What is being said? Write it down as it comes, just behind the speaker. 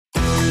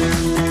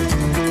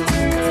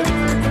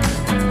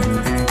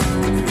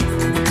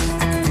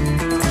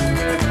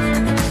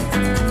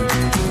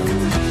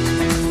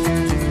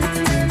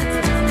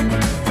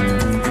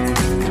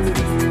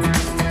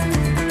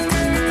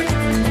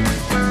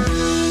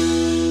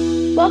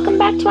Welcome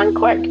back to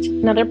Uncorked,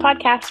 another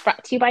podcast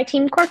brought to you by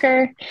Team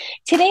Corker.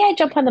 Today I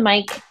jump on the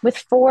mic with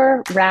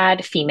four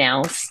rad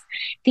females.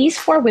 These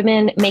four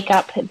women make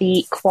up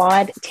the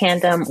Quad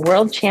Tandem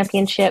World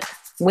Championship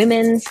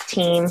women's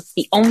team,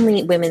 the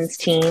only women's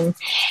team.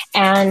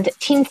 And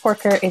Team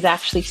Corker is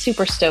actually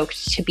super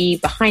stoked to be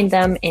behind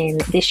them in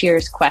this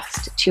year's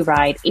quest to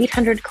ride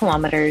 800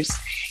 kilometers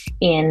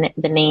in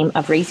the name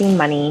of raising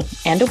money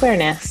and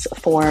awareness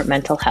for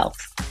mental health.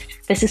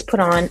 This is put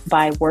on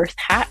by Worth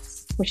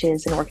Hats, which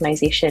is an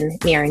organization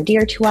near and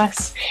dear to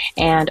us.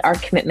 And our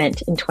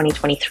commitment in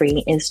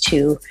 2023 is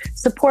to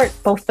support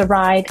both the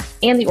ride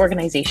and the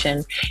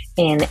organization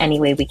in any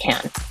way we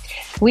can.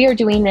 We are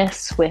doing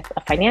this with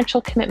a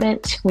financial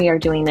commitment. We are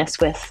doing this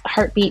with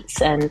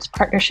heartbeats and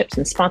partnerships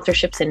and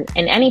sponsorships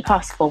in any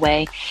possible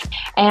way.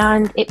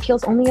 And it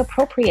feels only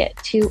appropriate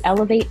to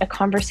elevate a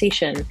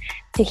conversation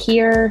to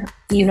hear,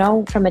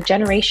 from a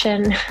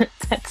generation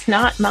that's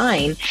not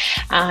mine.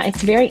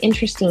 It's very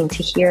interesting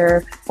to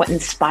hear what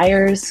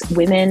inspires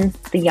women,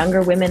 the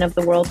younger women of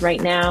the world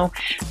right now,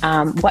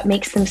 what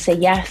makes them say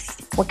yes,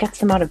 what gets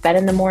them out of bed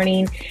in the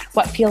morning,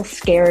 what feels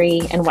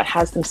scary, and what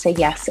has them say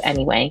yes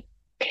anyway.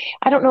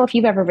 I don't know if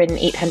you've ever ridden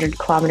 800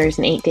 kilometers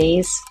in 8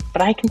 days,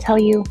 but I can tell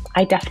you,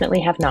 I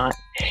definitely have not.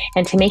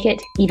 And to make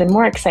it even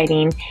more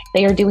exciting,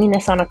 they are doing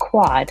this on a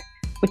quad,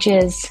 which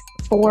is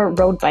 4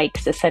 road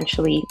bikes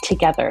essentially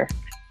together,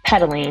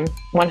 pedaling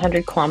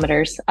 100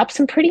 kilometers up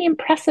some pretty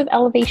impressive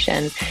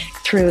elevation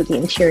through the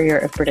interior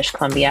of British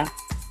Columbia.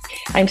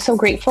 I'm so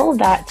grateful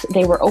that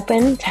they were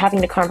open to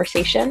having a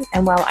conversation.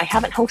 And while I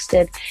haven't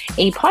hosted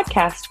a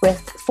podcast with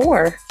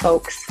 4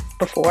 folks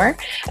before,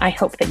 I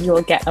hope that you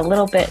will get a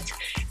little bit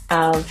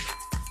of,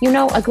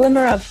 a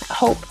glimmer of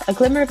hope, a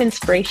glimmer of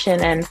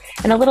inspiration, and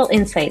a little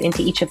insight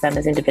into each of them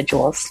as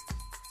individuals.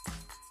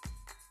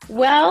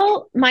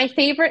 Well, my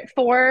favorite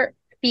 4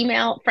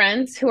 female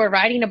friends who are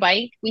riding a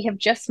bike, we have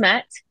just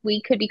met.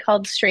 We could be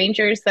called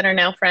strangers that are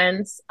now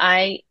friends.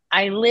 I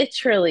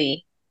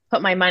literally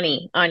put my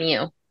money on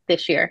you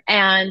this year,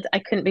 and I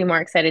couldn't be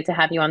more excited to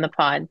have you on the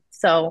pod.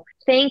 So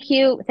thank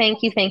you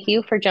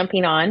for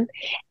jumping on.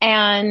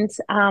 And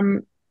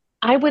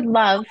I would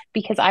love,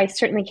 because I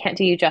certainly can't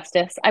do you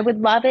justice, I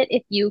would love it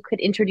if you could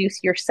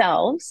introduce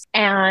yourselves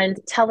and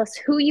tell us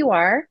who you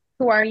are.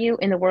 Who are you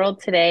in the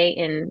world today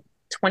in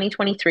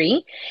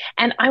 2023?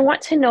 And I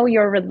want to know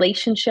your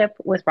relationship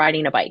with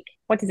riding a bike.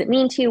 What does it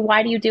mean to you?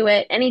 Why do you do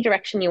it? Any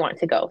direction you want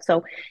to go.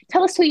 So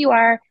tell us who you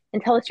are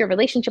and tell us your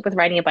relationship with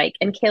riding a bike.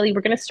 And Kaylee, we're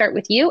going to start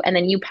with you and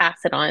then you pass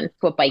it on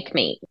to a bike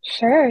mate.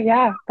 Sure.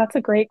 Yeah, that's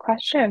a great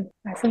question.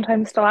 I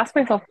sometimes still ask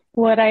myself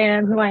what I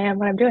am, who I am,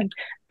 what I'm doing.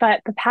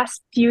 But the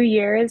past few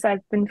years,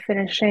 I've been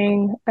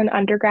finishing an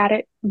undergrad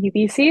at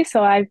UBC.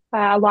 So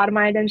a lot of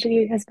my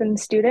identity has been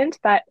student.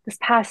 But this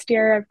past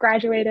year, I've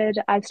graduated.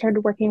 I've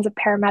started working as a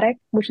paramedic,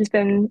 which has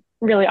been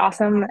really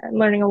awesome and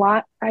learning a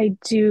lot. I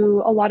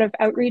do a lot of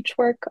outreach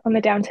work on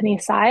the Downton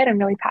East side. I'm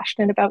really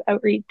passionate about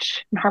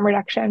outreach and harm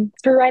reduction.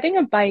 For riding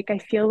a bike, I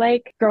feel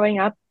like growing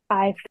up,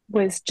 I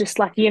was just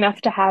lucky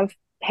enough to have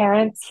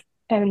parents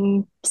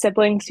and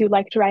siblings who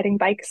liked riding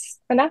bikes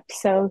enough.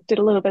 So did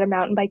a little bit of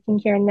mountain biking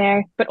here and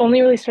there, but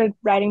only really started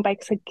riding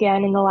bikes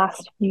again in the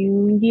last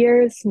few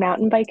years,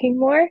 mountain biking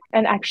more.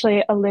 And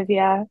actually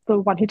Olivia, the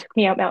one who took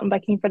me out mountain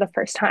biking for the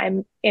first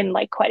time in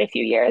quite a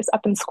few years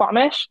up in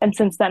Squamish. And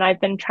since then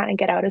I've been trying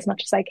to get out as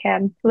much as I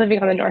can. Living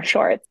on the North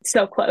Shore, it's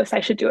so close.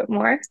 I should do it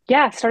more.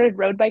 Yeah, started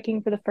road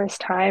biking for the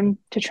first time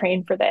to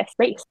train for this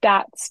race.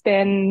 That's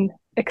been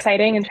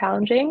exciting and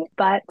challenging,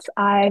 but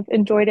I've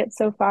enjoyed it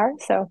so far.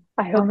 So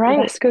I hope the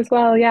rest goes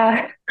well.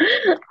 Yeah.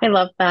 I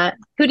love that.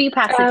 Who do you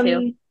pass it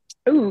to?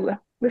 Ooh,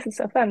 this is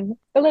so fun.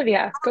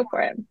 Olivia, go for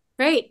it.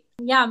 Great.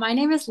 Yeah, my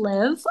name is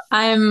Liv.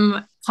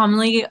 I'm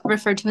commonly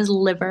referred to as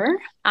Liver.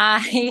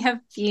 I have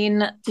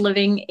been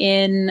living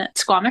in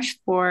Squamish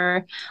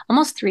for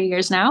almost 3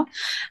 years now.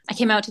 I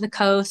came out to the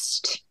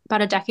coast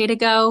about a decade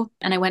ago,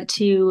 and I went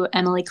to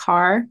Emily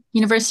Carr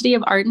University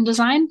of Art and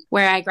Design,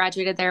 where I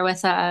graduated there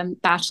with a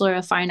Bachelor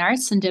of Fine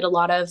Arts and did a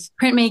lot of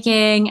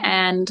printmaking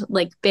and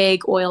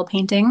big oil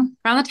painting.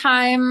 Around the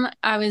time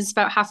I was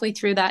about halfway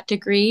through that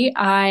degree,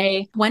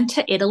 I went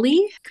to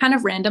Italy kind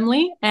of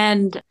randomly,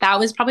 and that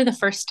was probably the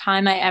first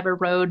time I ever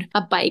rode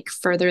a bike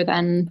further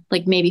than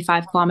maybe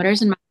 5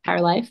 kilometers in my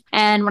entire life.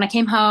 And when I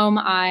came home,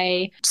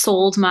 I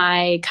sold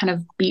my kind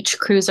of beach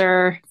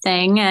cruiser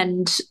thing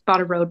and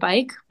bought a road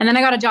bike. And then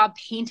I got a job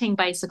painting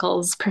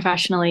bicycles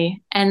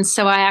professionally. And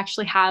so I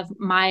actually have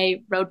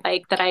my road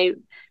bike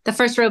the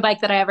first road bike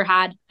that I ever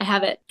had. I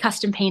have it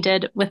custom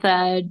painted with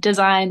a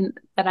design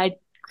that I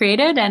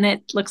created, and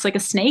it looks like a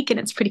snake and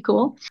it's pretty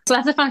cool. So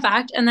that's a fun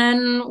fact. And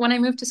then when I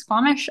moved to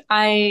Squamish,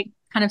 I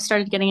kind of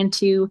started getting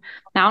into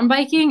mountain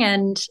biking,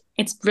 and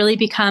it's really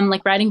become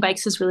riding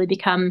bikes has really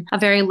become a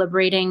very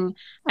liberating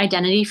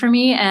identity for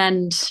me.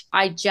 And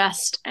I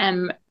just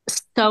am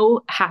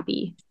so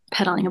happy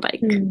pedaling a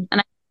bike and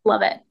I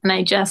love it. And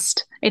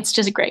it's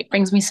just great. It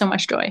brings me so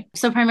much joy.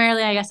 So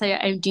primarily, I guess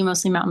I do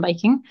mostly mountain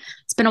biking.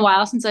 It's been a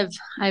while since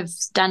I've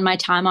done my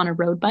time on a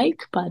road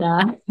bike, but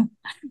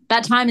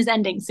that time is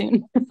ending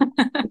soon.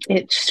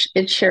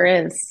 It sure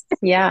is.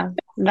 Yeah,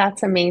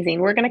 that's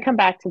amazing. We're going to come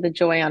back to the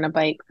joy on a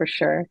bike for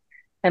sure.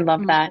 I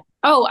love that.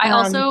 Oh, Um, I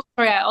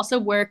also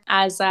work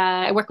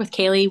I work with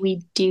Kaylee.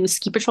 We do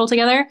ski patrol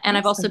together. And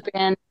I've also awesome.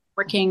 been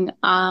working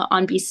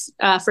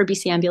for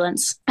BC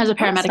Ambulance as a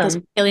paramedic as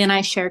Awesome. well. Kaylee and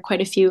I share quite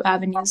a few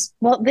avenues.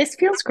 Well, this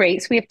feels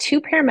great. So we have two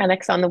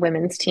paramedics on the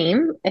women's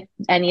team. If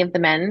any of the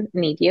men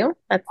need you,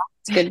 that's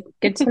good.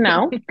 Good to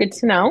know. Good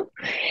to know.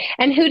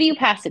 And who do you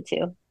pass it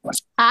to?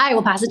 I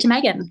will pass it to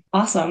Megan.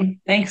 Awesome.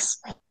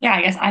 Thanks. Yeah,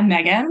 I guess I'm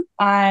Megan.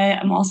 I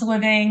am also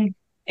living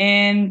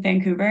in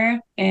Vancouver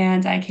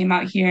and I came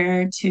out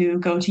here to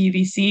go to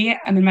UBC.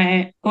 I'm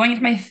going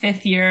into my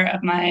 5th year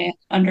of my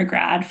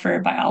undergrad for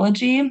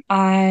biology.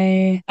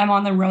 I am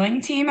on the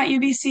rowing team at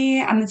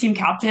UBC. I'm the team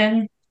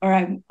captain, or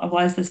I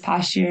was this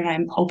past year, and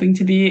I'm hoping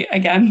to be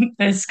again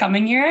this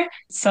coming year.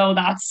 So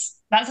that's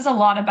just a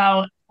lot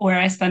about where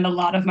I spend a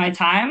lot of my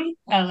time.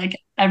 Like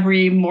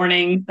every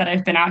morning that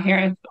I've been out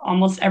here,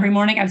 almost every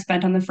morning I've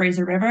spent on the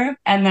Fraser River.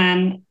 And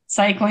then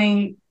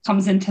cycling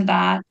comes into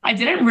that. I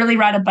didn't really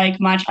ride a bike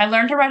much. I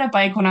learned to ride a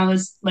bike when I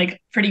was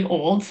like pretty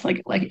old,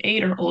 like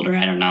 8 or older.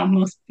 I don't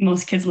know.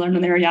 Most kids learn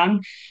when they were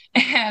young.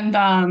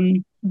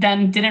 And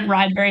then didn't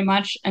ride very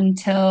much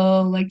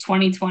until like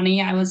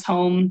 2020. I was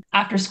home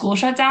after school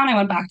shut down. I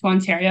went back to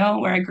Ontario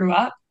where I grew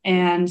up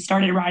and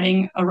started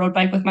riding a road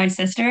bike with my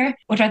sister,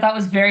 which I thought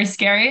was very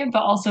scary,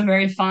 but also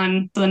very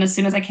fun. So then as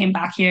soon as I came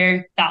back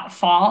here that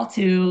fall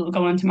to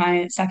go into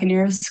my 2nd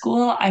year of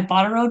school, I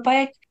bought a road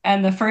bike.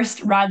 And the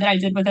first ride that I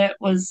did with it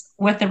was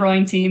with the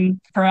rowing team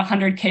for a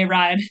 100K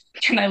ride.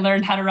 And I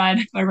learned how to ride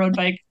my road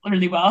bike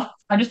really well.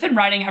 I've just been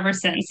riding ever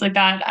since. Like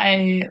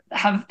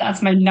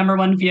that's my number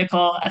one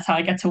vehicle. That's how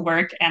I get to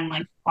work, and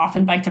like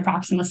often bike to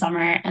practice in the summer,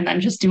 and then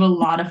just do a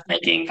lot of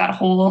biking. My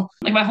whole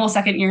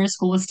 2nd year of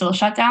school was still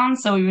shut down.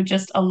 So we would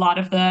just, a lot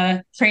of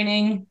the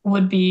training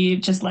would be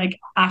just like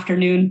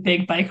afternoon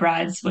big bike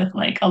rides with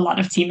like a lot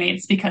of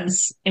teammates,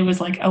 because it was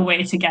like a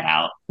way to get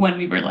out when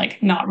we were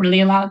like not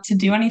really allowed to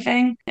do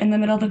anything in the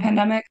middle of the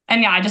pandemic.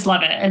 And yeah, I just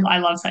love it. And I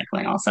love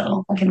cycling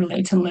also. I can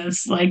relate to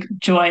Liv's like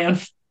joy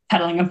of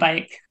pedaling a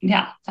bike.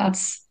 Yeah,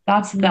 that's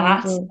that.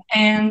 Amazing.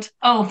 And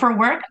for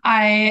work,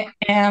 I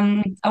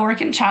work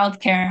in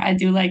childcare. I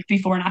do like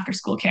before and after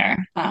school care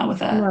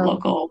with a Wow.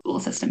 local school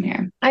system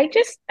here. I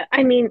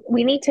mean,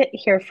 we need to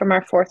hear from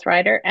our fourth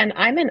rider, and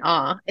I'm in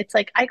awe. It's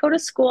like I go to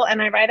school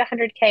and I ride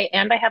 100K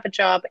and I have a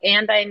job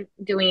and I'm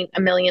doing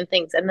a million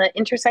things. And the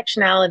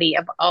intersectionality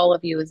of all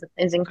of you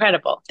is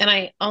incredible. And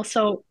I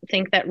also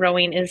think that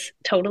rowing is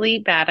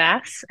totally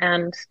badass.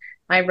 And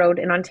I rowed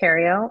in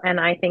Ontario, and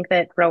I think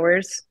that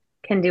rowers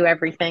can do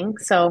everything.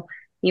 So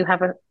you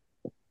have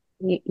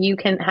you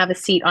can have a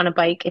seat on a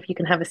bike if you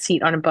can have a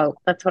seat on a boat.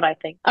 That's what I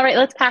think. All right,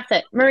 let's pass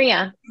it.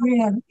 Maria.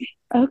 Yeah.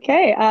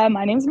 Okay,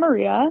 my name's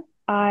Maria.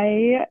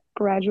 I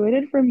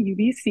graduated from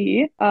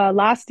UBC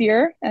last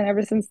year, and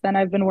ever since then,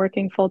 I've been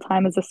working full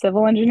time as a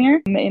civil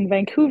engineer in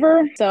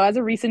Vancouver. So, as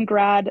a recent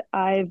grad,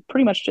 I've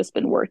pretty much just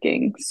been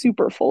working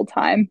super full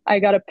time. I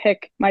got to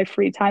pick my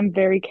free time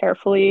very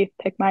carefully,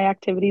 pick my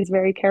activities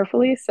very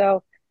carefully.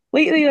 So,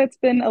 lately, it's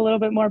been a little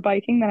bit more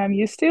biking than I'm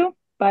used to.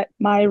 But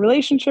my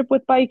relationship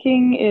with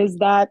biking is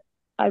that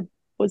I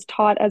was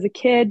taught as a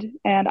kid,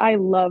 and I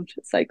loved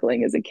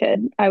cycling as a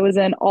kid. I was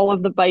in all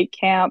of the bike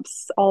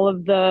camps, all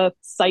of the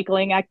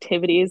cycling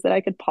activities that I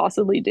could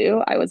possibly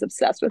do. I was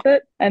obsessed with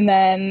it. And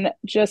then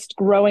just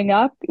growing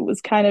up, it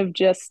was kind of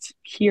just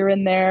here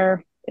and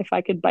there. If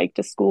I could bike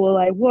to school,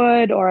 I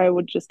would, or I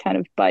would just kind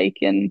of bike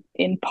in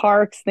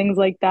parks, things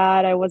like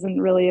that. I wasn't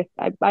really,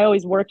 I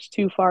always worked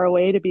too far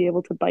away to be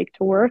able to bike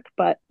to work,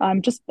 but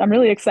I'm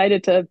really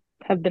excited to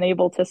have been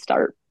able to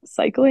start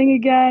cycling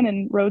again,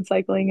 and road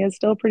cycling is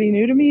still pretty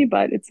new to me,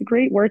 but it's a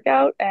great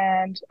workout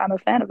and I'm a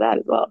fan of that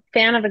as well.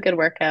 Fan of a good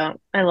workout.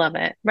 I love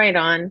it. Right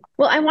on.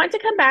 Well, I want to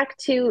come back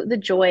to the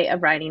joy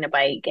of riding a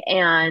bike.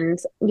 And,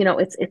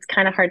 it's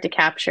kind of hard to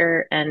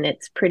capture, and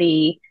it's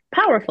pretty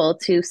powerful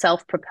to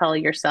self-propel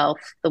yourself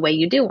the way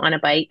you do on a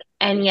bike.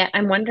 And yet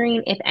I'm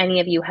wondering if any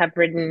of you have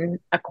ridden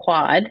a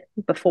quad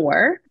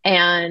before.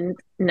 And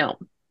no.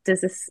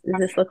 Does this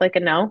look like a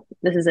no?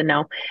 This is a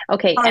no.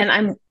 Okay, and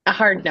I'm a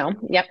hard no.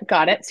 Yep,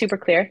 got it. Super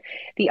clear.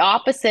 The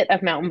opposite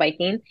of mountain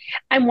biking.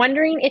 I'm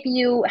wondering if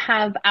you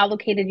have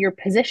allocated your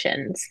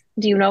positions.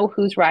 Do you know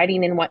who's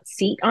riding in what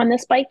seat on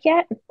this bike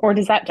yet? Or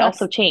does that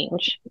also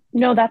change?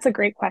 No, that's a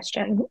great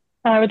question.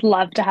 I would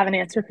love to have an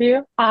answer for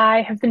you.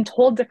 I have been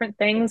told different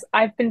things.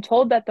 I've been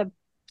told that the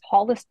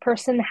tallest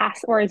person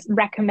is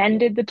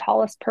recommended the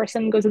tallest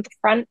person goes at the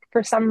front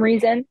for some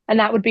reason, and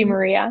that would be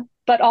Maria.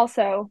 But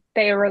also,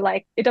 they were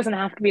like, it doesn't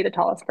have to be the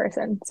tallest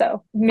person.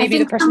 So maybe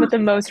the person with the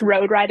most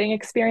road riding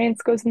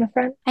experience goes in the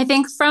front. I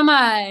think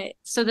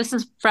so this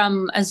is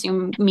from a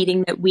Zoom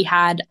meeting that we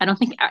had. I don't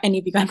think any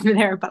of you guys were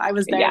there, but I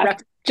was there. Yeah,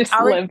 just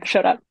Liv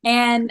showed up.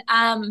 And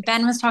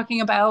Ben was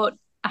talking about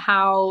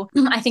how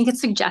I think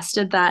it's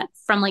suggested that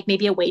from like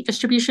maybe a weight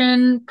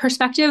distribution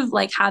perspective,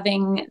 like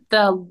having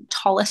the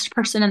tallest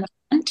person in the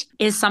front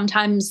is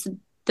sometimes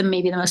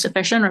maybe the most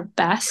efficient or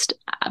best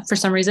for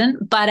some reason.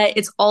 But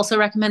it's also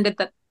recommended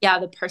that, yeah,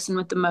 the person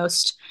with the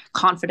most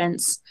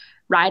confidence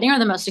riding or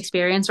the most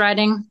experience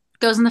riding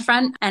goes in the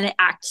front, and it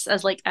acts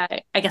as like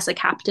I guess a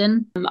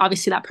captain.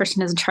 Obviously that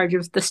person is in charge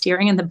of the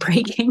steering and the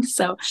braking,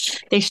 so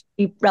they should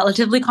be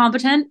relatively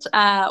competent,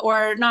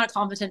 or not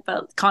competent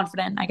but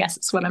confident, I guess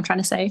is what I'm trying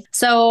to say.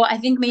 So I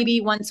think maybe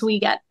once we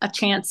get a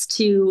chance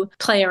to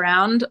play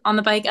around on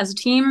the bike as a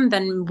team,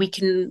 then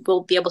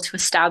we'll be able to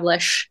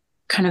establish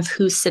kind of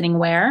who's sitting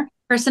where.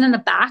 Person in the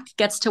back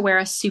gets to wear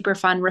a super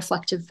fun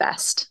reflective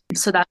vest,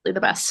 so that's really the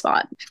best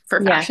spot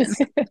for fashion.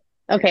 Yes.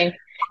 Okay.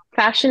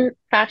 Fashion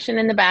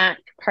in the back,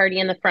 party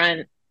in the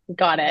front.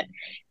 Got it.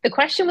 The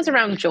question was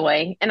around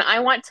joy, and I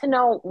want to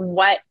know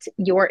what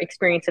your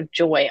experience of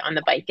joy on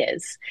the bike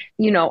is.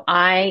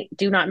 I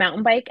do not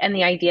mountain bike, and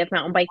the idea of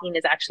mountain biking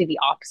is actually the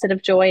opposite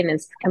of joy and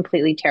is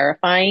completely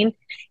terrifying.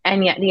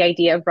 And yet the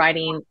idea of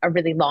riding a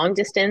really long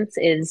distance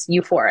is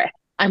euphoric.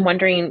 I'm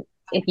wondering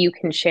if you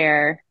can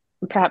share,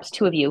 perhaps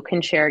two of you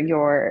can share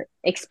your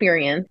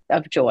experience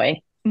of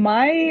joy.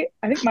 I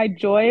think my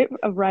joy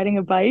of riding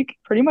a bike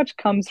pretty much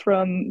comes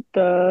from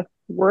the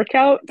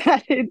workout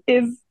that it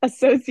is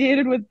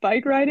associated with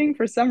bike riding.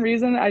 For some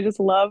reason, I just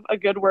love a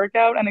good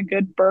workout and a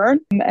good burn.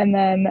 And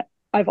then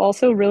I've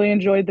also really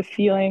enjoyed the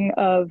feeling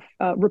of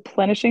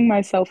replenishing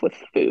myself with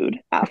food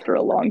after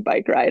a long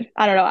bike ride.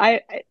 I don't know.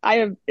 I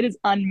have, it is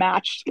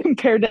unmatched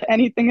compared to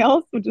anything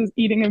else, which is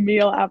eating a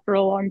meal after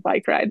a long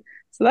bike ride.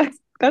 So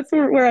that's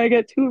where I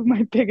get two of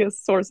my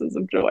biggest sources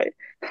of joy.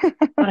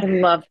 I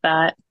love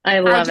that. I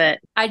love it.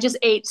 I just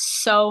ate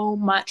so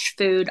much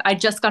food. I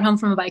just got home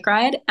from a bike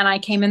ride and I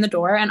came in the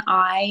door and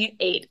I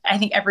ate, I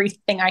think,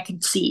 everything I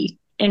could see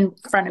in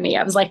front of me.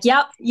 I was like,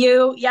 yep.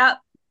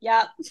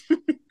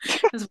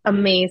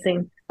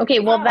 Amazing. Okay,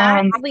 well,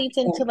 that leads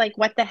into like,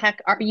 what the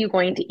heck are you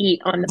going to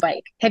eat on the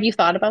bike? Have you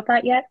thought about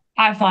that yet?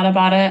 I've thought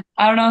about it.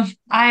 I don't know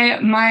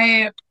if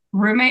my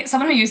roommate,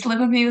 someone who used to live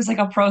with me, was like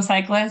a pro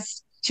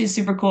cyclist. She's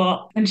super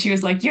cool. And she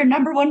was like, your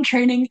number one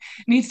training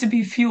needs to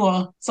be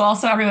fuel. So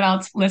also everyone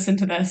else listen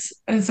to this.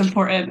 It's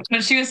important.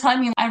 But she was telling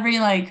me every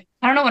like,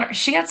 I don't know what,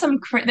 she had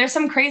there's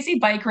some crazy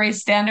bike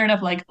race standard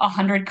of like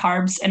 100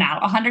 carbs an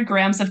hour, 100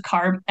 grams of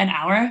carb an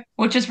hour,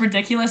 which is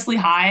ridiculously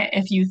high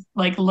if you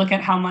like look at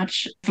how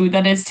much food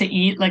that is to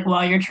eat like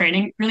while you're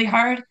training really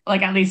hard,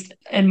 like at least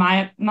in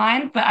my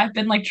mind. But I've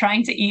been like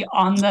trying to eat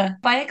on the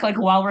bike like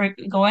while we're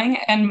going,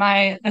 and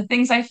the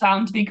things I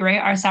found to be great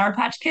are Sour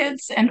Patch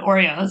Kids and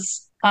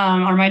Oreos.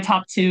 Are my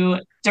top two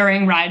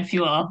during ride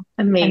fuel.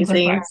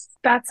 Amazing.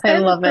 That's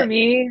been, for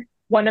me,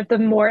 one of the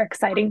more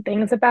exciting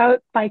things about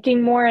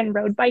biking more and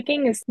road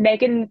biking is,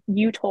 Megan,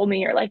 you told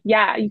me, you're like,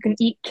 yeah, you can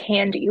eat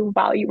candy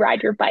while you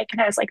ride your bike. And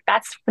I was like,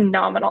 that's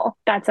phenomenal.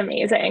 That's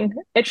amazing.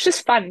 It's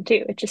just fun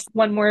too. It's just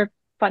one more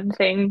fun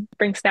thing.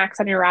 Bring snacks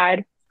on your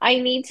ride. I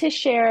need to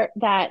share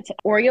that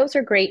Oreos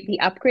are great. The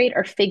upgrade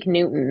are Fig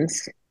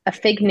Newtons. A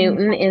Fig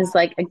Newton is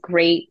like a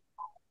great,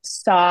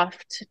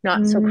 soft,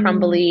 not so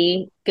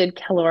crumbly, good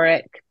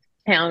caloric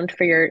pound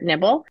for your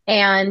nibble.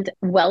 And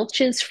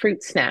Welch's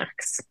fruit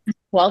snacks.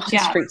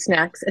 Fruit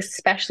snacks,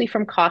 especially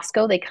from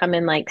Costco, they come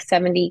in like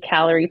 70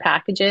 calorie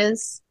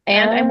packages.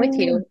 And I'm with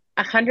you.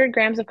 100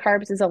 grams of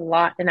carbs is a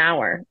lot an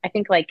hour. I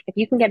think like if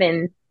you can get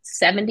in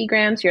 70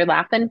 grams, you're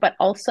laughing. But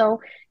also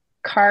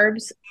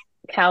carbs,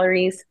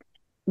 calories,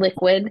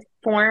 liquid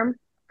form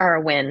are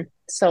a win.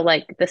 So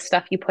like the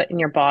stuff you put in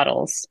your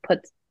bottles,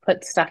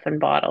 put stuff in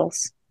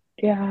bottles.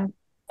 Yeah.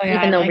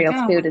 Even though real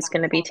food is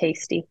going to be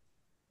tasty.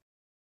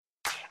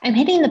 I'm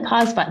hitting the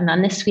pause button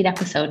on this sweet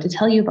episode to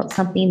tell you about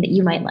something that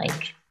you might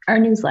like. Our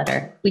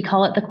newsletter. We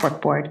call it the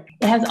Corkboard.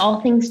 It has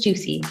all things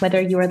juicy,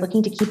 whether you are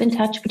looking to keep in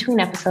touch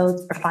between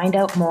episodes or find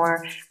out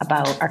more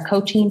about our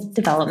coaching,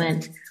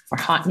 development, or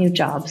hot new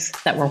jobs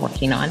that we're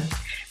working on.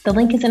 The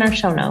link is in our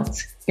show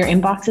notes. Your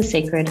inbox is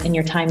sacred and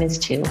your time is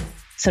too.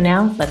 So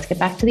now let's get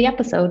back to the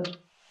episode.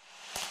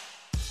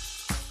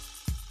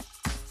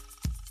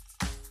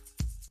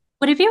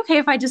 Would it be okay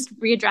if I just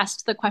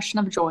readdressed the question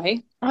of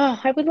joy? Oh,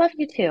 I would love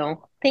you to.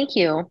 Thank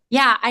you.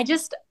 Yeah, I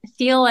just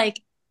feel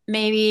like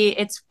maybe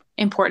it's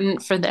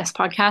important for this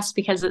podcast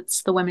because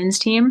it's the women's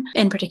team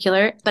in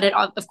particular, but it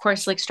of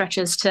course like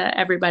stretches to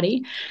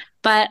everybody.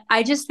 But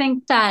I just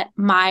think that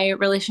my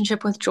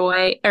relationship with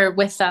joy, or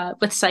with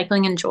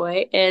cycling and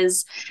joy,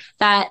 is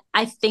that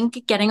I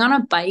think getting on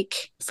a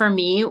bike for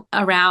me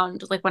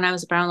around like when I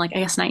was around like I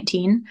guess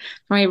 19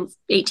 or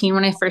 18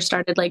 when I first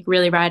started like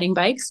really riding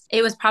bikes,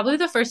 it was probably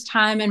the first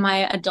time in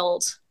my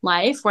adult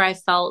life where I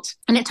felt,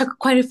 and it took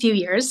quite a few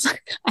years,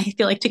 I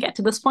feel like, to get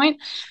to this point,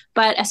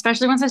 but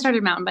especially once I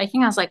started mountain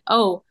biking, I was like,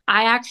 oh,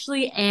 I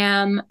actually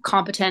am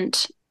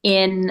competent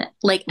in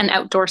like an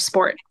outdoor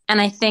sport. And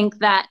I think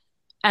that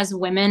as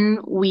women,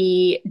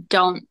 we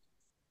don't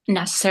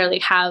necessarily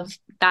have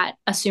that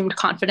assumed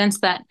confidence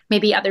that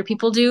maybe other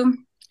people do.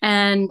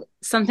 And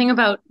something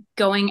about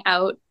going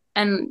out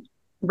and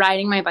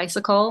riding my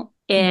bicycle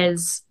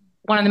is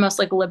one of the most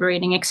like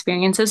liberating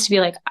experiences, to be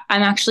like,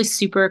 I'm actually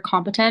super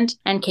competent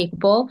and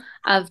capable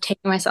of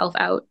taking myself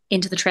out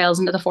into the trails,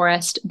 into the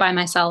forest by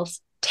myself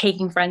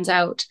taking friends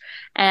out.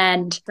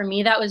 And for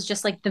me, that was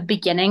just like the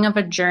beginning of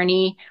a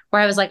journey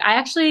where I was like,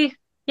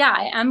 yeah,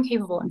 I am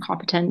capable and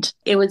competent.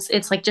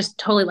 It's like just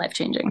totally life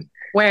changing.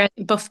 Where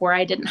before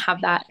I didn't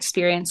have that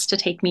experience to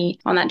take me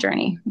on that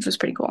journey, which was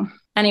pretty cool.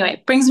 Anyway,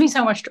 it brings me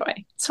so much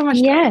joy. So much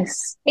joy.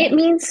 Yes, it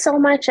means so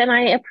much. And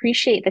I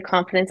appreciate the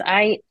confidence.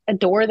 I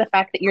adore the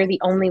fact that you're the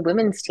only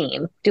women's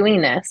team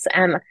doing this.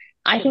 And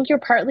I think you're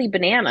partly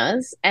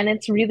bananas. And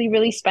it's really,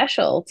 really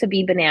special to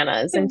be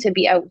bananas and to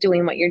be out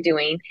doing what you're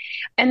doing.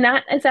 And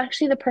that is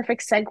actually the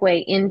perfect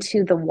segue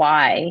into the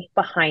why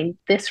behind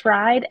this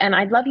ride. And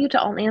I'd love you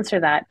to all answer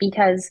that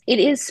because it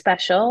is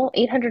special.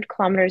 800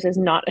 kilometers is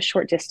not a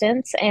short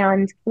distance.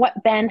 And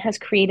what Ben has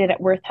created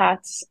at Worth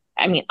Hats,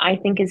 I mean, I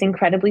think is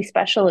incredibly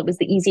special. It was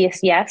the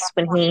easiest yes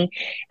when he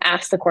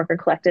asked the Corker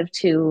Collective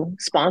to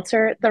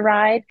sponsor the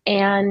ride.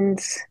 And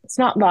it's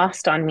not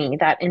lost on me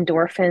that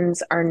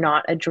endorphins are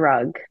not a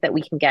drug that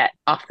we can get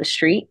off the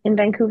street in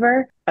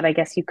Vancouver. But I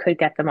guess you could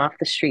get them off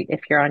the street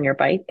if you're on your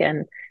bike.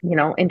 And, you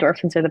know,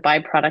 endorphins are the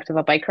byproduct of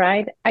a bike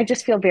ride. I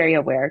just feel very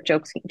aware,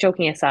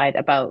 joking aside,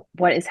 about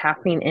what is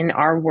happening in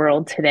our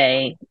world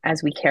today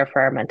as we care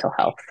for our mental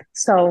health.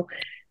 So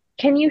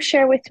can you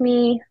share with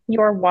me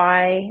your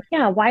why?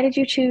 Yeah, why did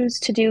you choose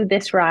to do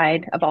this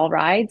ride of all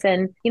rides?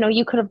 And, you know,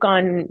 you could have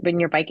ridden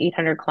your bike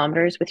 800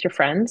 kilometers with your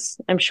friends,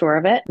 I'm sure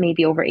of it,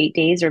 maybe over 8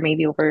 days or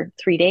maybe over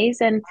 3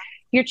 days. And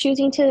you're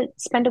choosing to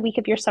spend a week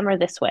of your summer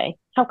this way.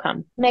 How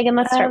come? Megan,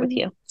 let's start with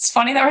you. It's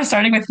funny that we're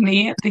starting with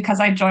me because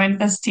I joined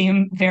this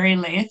team very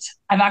late.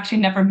 I've actually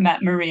never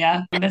met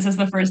Maria. This is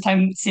the first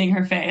time seeing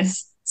her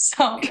face.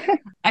 So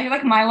I feel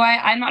like my why,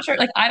 I'm not sure.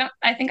 Like,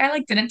 I think I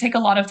like didn't take a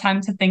lot of time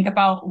to think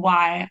about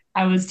why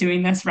I was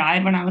doing this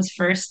ride when I was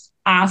first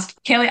asked.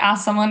 Kaylee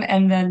asked someone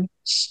and then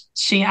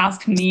she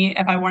asked me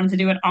if I wanted to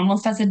do it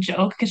almost as a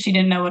joke because she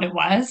didn't know what it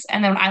was.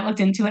 And then when I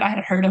looked into it, I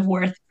had heard of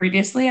Worth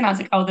previously and I was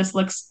like, oh, this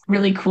looks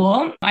really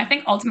cool. I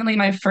think ultimately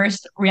my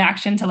first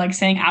reaction to like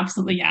saying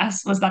absolutely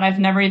yes was that I've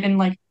never even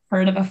like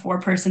heard of a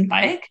 4-person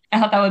bike. I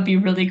thought that would be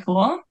really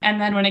cool. And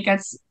then when it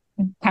gets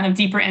kind of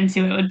deeper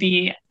into it would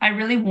be I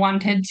really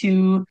wanted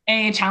to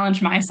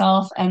challenge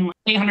myself, and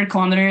 800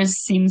 kilometers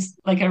seems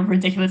like a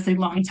ridiculously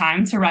long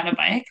time to ride a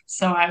bike,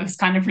 so I was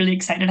kind of really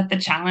excited at the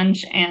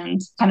challenge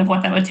and kind of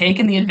what that would take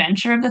and the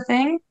adventure of the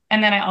thing.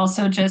 And then I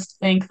also just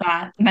think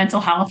that mental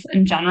health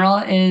in general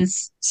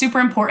is super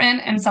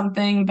important and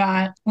something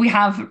that we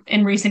have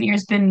in recent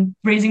years been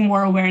raising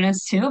more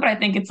awareness to. But I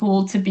think it's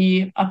cool to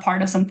be a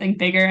part of something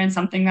bigger and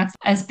something that's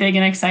as big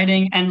and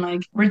exciting and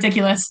like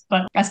ridiculous,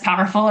 but as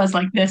powerful as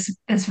like this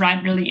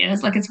ride really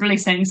is. Like it's really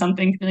saying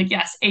something to be like,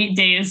 yes, 8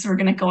 days, we're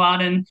going to go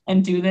out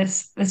and do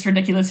this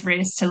ridiculous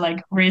race to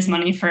like raise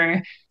money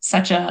for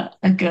such a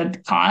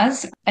good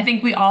cause. I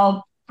think we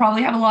all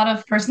probably have a lot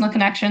of personal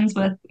connections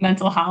with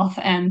mental health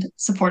and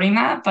supporting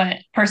that. But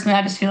personally,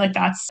 I just feel like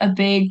that's a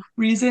big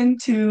reason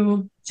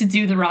to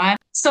do the ride.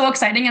 So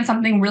exciting and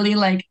something really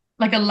like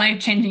a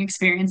life-changing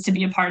experience to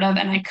be a part of.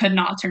 And I could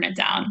not turn it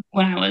down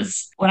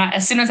as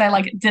soon as I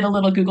like did a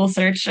little Google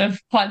search of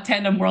Quad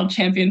Tandem World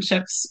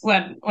Championships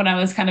when I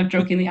was kind of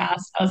jokingly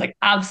asked, I was like,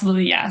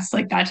 absolutely yes.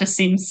 Like that just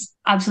seems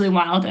absolutely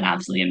wild and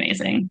absolutely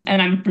amazing.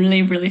 And I'm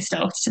really, really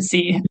stoked to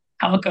see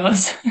how it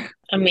goes.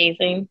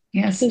 Amazing.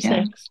 Yes. Who's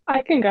Yeah. next?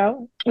 I can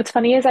go. What's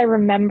funny is I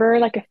remember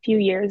like a few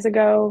years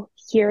ago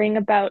hearing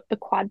about the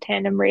quad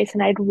tandem race,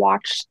 and I'd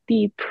watched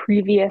the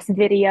previous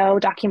video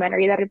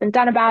documentary that had been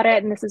done about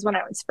it. And this is when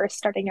I was first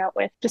starting out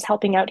with just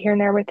helping out here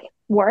and there with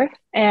Worth.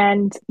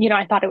 And, you know,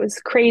 I thought it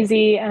was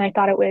crazy and I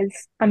thought it was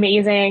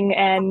amazing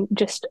and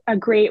just a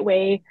great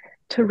way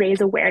to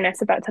raise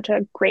awareness about such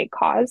a great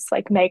cause.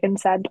 Like Megan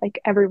said, like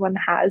everyone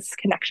has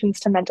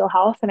connections to mental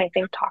health. And I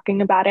think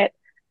talking about it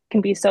can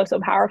be so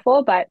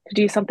powerful. But to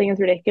do something as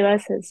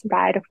ridiculous as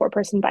ride a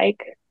 4-person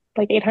bike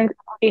like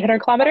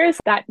 800 kilometers,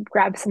 that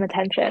grabs some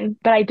attention.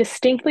 But I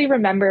distinctly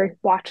remember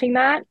watching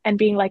that and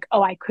being like,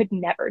 oh, I could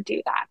never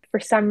do that. For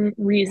some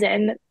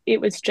reason,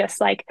 it was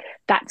just like,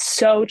 that's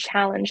so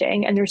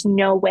challenging and there's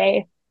no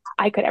way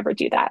I could ever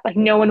do that. Like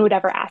no one would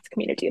ever ask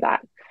me to do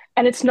that.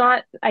 And it's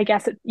not, I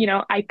guess,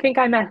 I think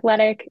I'm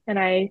athletic and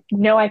I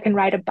know I can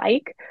ride a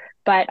bike,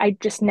 but I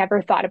just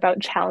never thought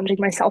about challenging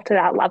myself to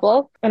that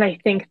level. And I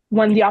think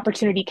when the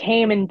opportunity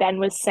came and Ben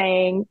was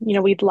saying,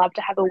 we'd love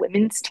to have a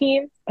women's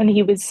team, and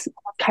he was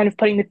kind of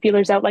putting the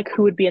feelers out, like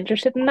who would be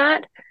interested in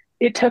that.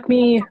 It took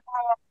me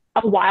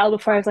a while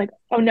before I was like,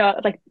 oh no,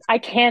 like I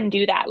can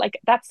do that. Like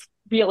that's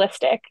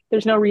realistic.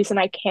 There's no reason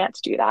I can't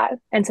do that.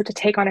 And so to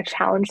take on a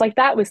challenge like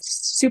that was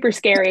super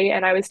scary,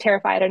 and I was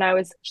terrified, and I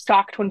was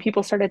shocked when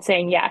people started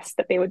saying yes,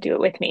 that they would do it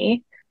with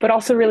me. But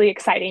also really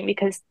exciting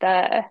because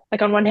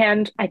on one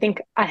hand, I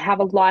think I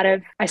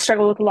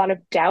struggle with a lot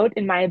of doubt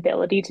in my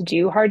ability to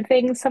do hard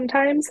things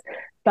sometimes,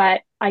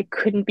 but I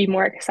couldn't be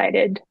more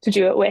excited to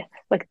do it with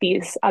like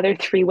these other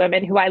 3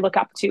 women who I look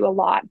up to a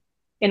lot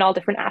in all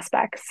different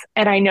aspects.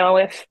 And I know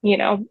if,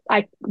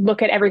 I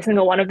look at every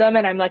single one of them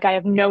and I'm like, I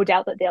have no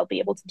doubt that they'll be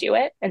able to do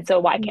it. And so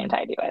why can't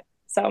I do it?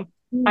 So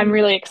I'm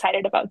really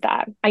excited about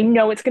that. I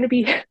know it's going to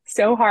be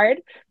so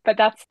hard, but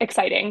that's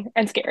exciting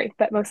and scary,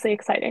 but mostly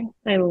exciting.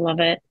 I love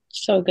it.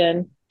 So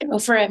good. Go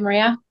for it,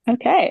 Maria.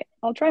 Okay,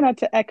 I'll try not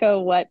to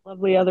echo what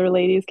lovely other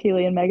ladies,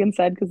 Keely and Megan,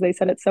 said because they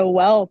said it so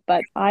well.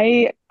 But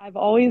I've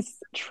always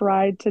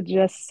tried to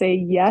just say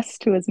yes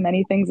to as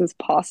many things as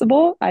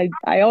possible. I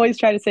always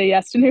try to say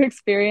yes to new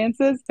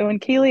experiences. So when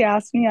Keely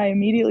asked me, I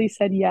immediately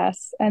said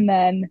yes. And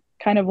then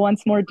kind of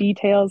once more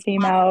details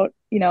came out,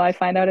 I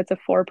find out it's a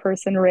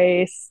 4-person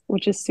race,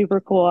 which is super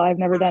cool. I've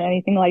never done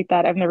anything like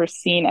that. I've never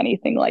seen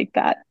anything like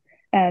that.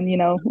 And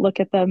look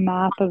at the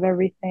map of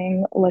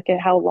everything, look at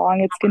how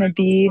long it's going to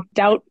be.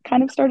 Doubt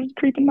kind of started to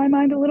creep in my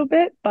mind a little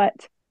bit,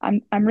 but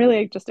I'm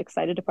really just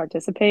excited to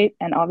participate.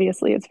 And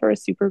obviously it's for a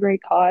super great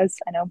cause.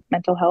 I know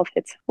mental health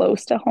hits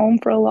close to home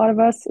for a lot of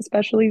us,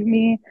 especially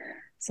me.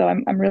 So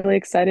I'm really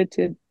excited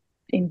to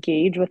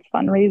engage with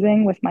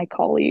fundraising with my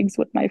colleagues,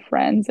 with my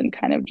friends, and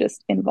kind of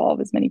just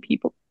involve as many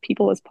people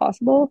as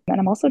possible. And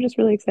I'm also just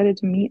really excited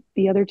to meet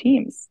the other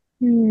teams.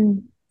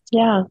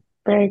 Yeah,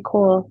 very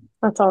cool.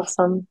 That's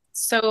awesome.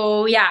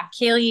 So yeah,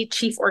 Kaylee,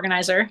 chief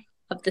organizer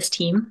of this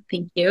team,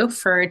 thank you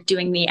for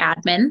doing the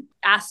admin.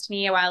 Asked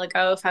me a while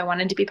ago if I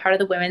wanted to be part of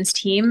the women's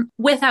team.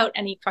 Without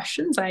any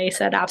questions, I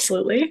said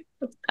absolutely.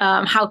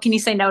 How can you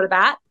say no to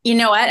that? You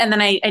know what? And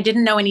then I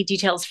didn't know any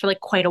details for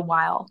like quite a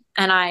while.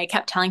 And I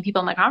kept telling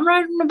people, I'm like, I'm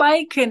riding a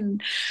bike and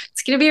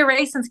it's going to be a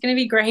race and it's going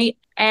to be great.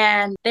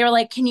 And they were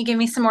like, can you give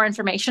me some more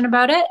information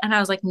about it? And I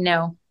was like,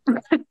 no.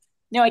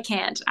 No, I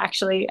can't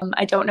actually.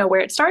 I don't know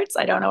where it starts.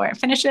 I don't know where it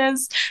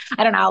finishes.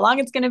 I don't know how long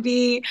it's going to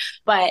be.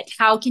 But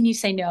how can you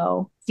say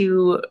no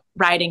to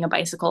riding a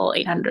bicycle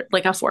 800,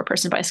 like a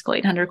 4-person bicycle,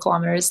 800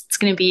 kilometers? It's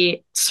going to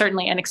be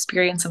certainly an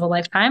experience of a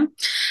lifetime.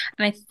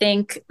 And I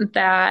think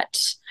that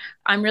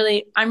I'm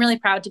really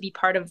proud to be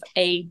part of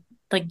a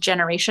like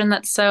generation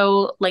that's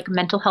so like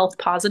mental health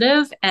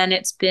positive. And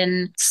it's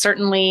been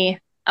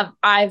certainly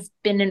I've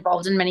been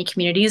involved in many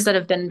communities that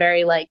have been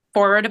very like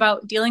forward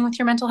about dealing with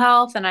your mental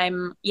health. And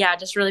I'm,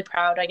 just really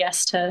proud, I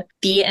guess, to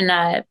be in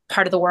a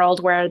part of the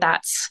world where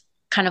that's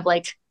kind of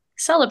like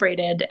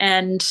celebrated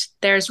and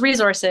there's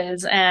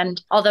resources.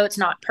 And although it's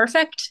not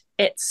perfect,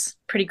 it's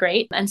pretty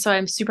great. And so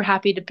I'm super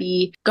happy to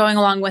be going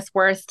along with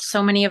Worth.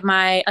 So many of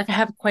I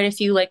have quite a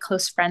few like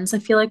close friends I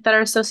feel like that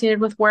are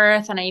associated with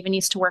Worth. And I even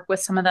used to work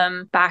with some of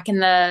them back in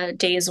the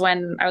days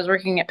when I was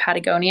working at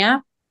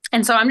Patagonia.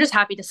 And so I'm just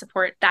happy to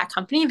support that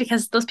company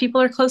because those people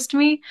are close to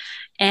me,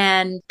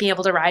 and be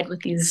able to ride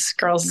with these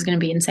girls is going to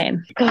be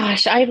insane.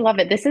 Gosh, I love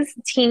it. This is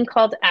a team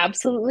called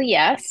Absolutely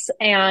Yes,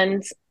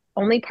 and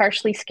only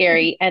partially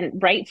scary, and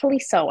rightfully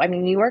so. I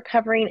mean, you are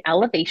covering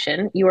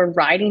elevation, you are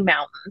riding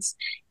mountains,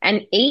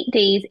 and 8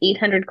 days,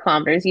 800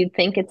 kilometers, you'd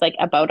think it's like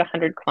about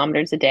 100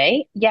 kilometers a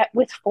day. Yet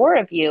with 4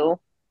 of you,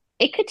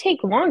 it could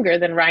take longer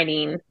than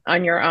riding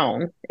on your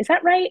own. Is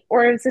that right?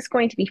 Or is this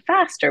going to be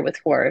faster with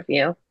 4 of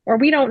you? Or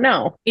we don't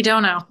know. We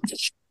don't know.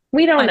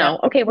 We don't know.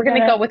 Okay, we're going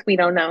to go with we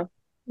don't know.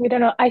 We don't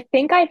know. I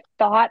think I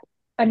thought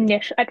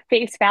at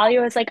face value,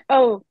 I was like,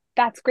 oh,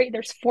 that's great.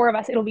 There's 4 of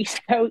us. It'll be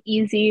so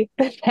easy.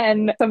 But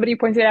then somebody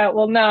pointed out,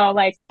 well, no,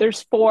 like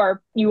there's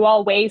 4. You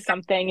all weigh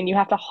something and you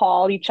have to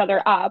haul each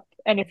other up.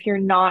 And if you're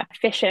not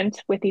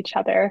efficient with each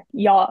other,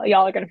 y'all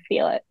are going to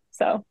feel it.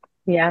 So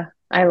yeah.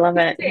 I love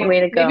it. Way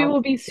to go. Maybe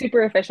we'll be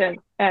super efficient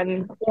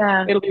and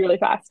it'll be really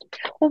fast.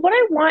 Well, what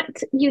I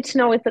want you to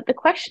know is that the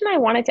question I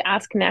wanted to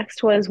ask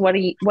next was what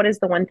is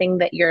the one thing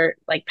that you're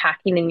like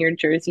packing in your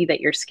jersey that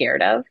you're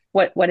scared of?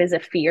 What is a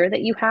fear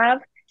that you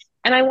have?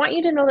 And I want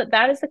you to know that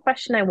that is the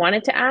question I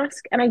wanted to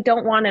ask. And I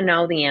don't want to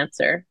know the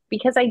answer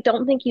because I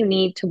don't think you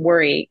need to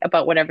worry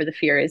about whatever the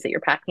fear is that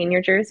you're packing in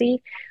your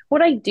jersey.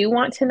 What I do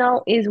want to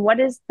know is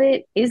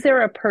is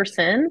there a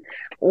person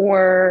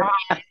or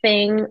a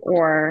thing,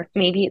 or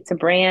maybe it's a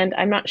brand,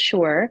 I'm not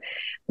sure,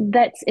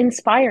 that's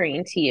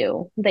inspiring to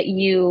you, that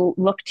you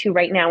look to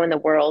right now in the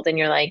world and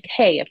you're like,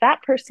 hey, if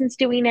that person's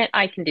doing it,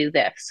 I can do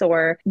this.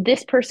 Or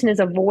this person is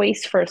a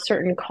voice for a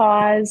certain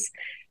cause.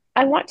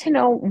 I want to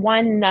know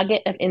one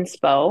nugget of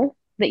inspo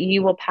that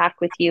you will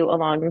pack with you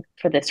along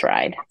for this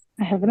ride.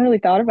 I haven't really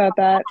thought about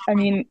that. I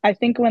mean, I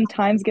think when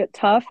times get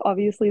tough,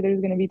 obviously there's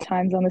going to be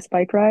times on this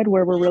bike ride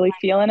where we're really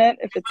feeling it.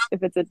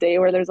 If it's a day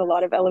where there's a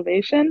lot of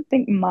elevation, I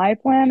think my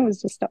plan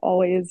was just to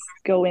always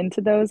go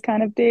into those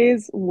kind of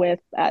days with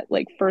at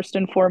like first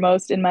and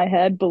foremost in my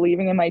head,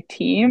 believing in my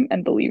team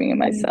and believing in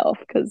myself,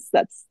 because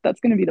that's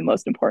going to be the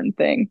most important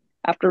thing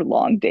after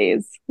long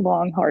days,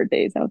 long, hard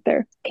days out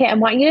there. Okay, I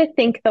want you to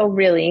think though,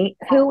 really,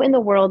 who in the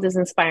world is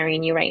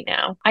inspiring you right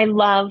now? I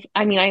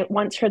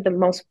once heard the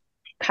most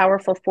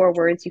powerful 4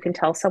 words you can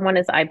tell someone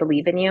is I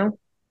believe in you.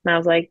 And I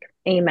was like,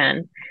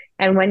 amen.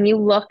 And when you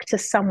look to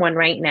someone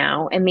right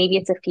now, and maybe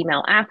it's a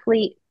female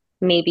athlete,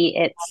 maybe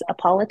it's a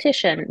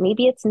politician,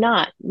 maybe it's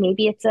not,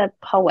 maybe it's a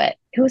poet,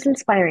 who's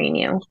inspiring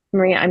you?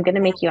 Maria, I'm going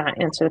to make you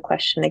answer the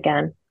question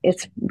again.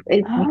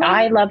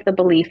 I love the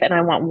belief and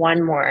I want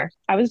one more.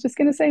 I was just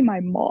going to say my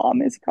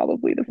mom is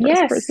probably the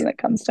first person that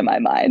comes to my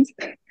mind.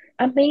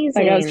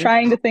 Amazing. Like I was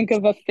trying to think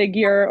of a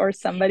figure or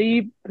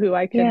somebody who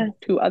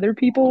who other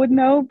people would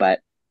know, but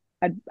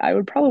I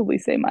would probably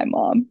say my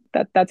mom.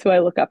 That's who I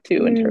look up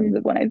to in terms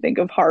of when I think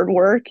of hard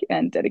work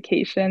and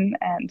dedication.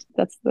 And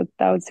that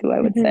was who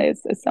I would say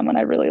is someone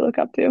I really look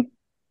up to.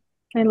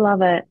 I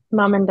love it.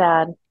 Mom and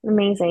dad.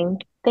 Amazing.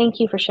 Thank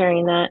you for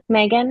sharing that.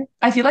 Megan?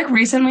 I feel like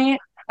recently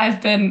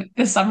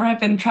this summer, I've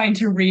been trying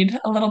to read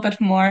a little bit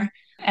more.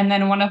 And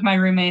then one of my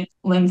roommates,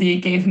 Lindsay,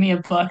 gave me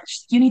a book.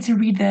 You need to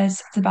read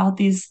this. It's about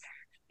these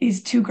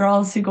two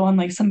girls who go on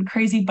like some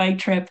crazy bike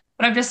trip.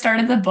 But I've just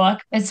started the book.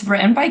 It's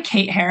written by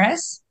Kate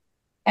Harris.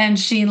 And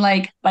she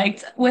like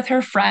biked with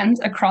her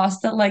friends across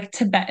the like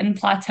Tibetan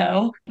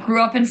plateau,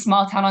 grew up in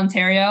small town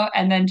Ontario,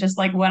 and then just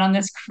like went on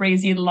this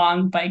crazy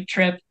long bike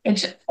trip,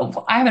 which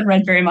I haven't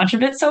read very much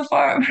of it so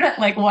far. But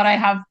like what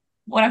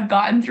I've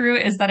gotten through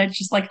is that it's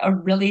just like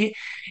it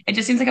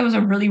just seems like it was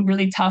a really,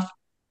 really tough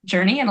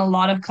journey and a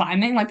lot of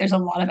climbing. Like there's a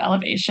lot of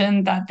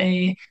elevation that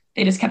they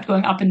just kept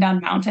going up and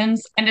down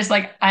mountains. And just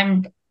like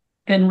I'm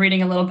been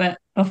reading a little bit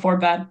before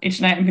bed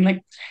each night and being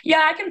like,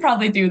 yeah, I can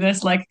probably do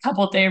this like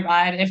couple day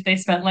ride if they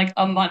spent like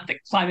a month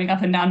climbing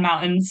up and down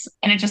mountains.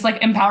 And it's just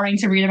like empowering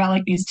to read about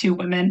like these two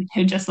women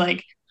who just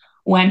like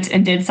went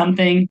and did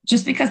something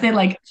just because they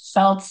like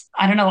felt,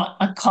 I don't know,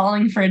 a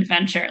calling for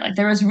adventure. Like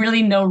there was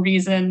really no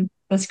reason.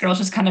 This girl's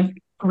just kind of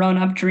grown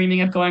up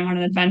dreaming of going on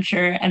an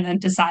adventure and then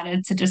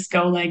decided to just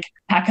go like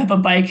pack up a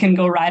bike and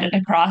go ride it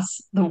across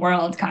the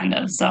world kind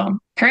of. So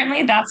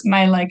currently that's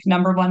my like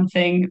number one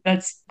thing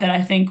that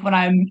I think when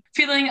I'm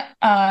feeling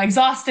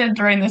exhausted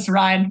during this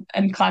ride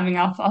and climbing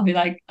up, I'll be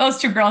like, those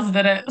two girls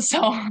did it,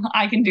 so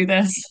I can do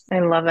this.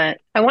 I love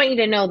it. I want you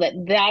to know that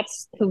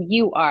that's who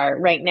you are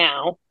right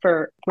now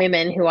for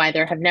women who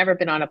either have never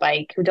been on a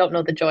bike, who don't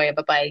know the joy of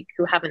a bike,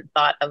 who haven't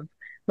thought of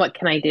what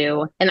can I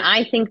do? And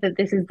I think that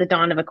this is the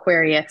dawn of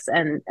Aquarius,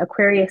 and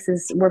Aquarius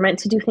is, we're meant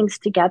to do things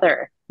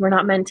together. We're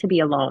not meant to be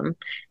alone.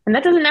 And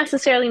that doesn't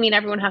necessarily mean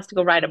everyone has to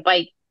go ride a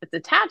bike that's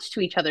attached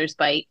to each other's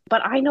bike,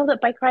 but I know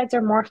that bike rides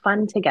are more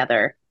fun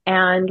together.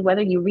 And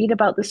whether you read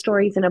about the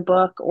stories in a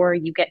book or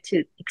you get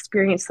to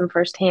experience them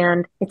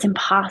firsthand, it's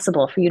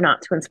impossible for you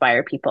not to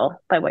inspire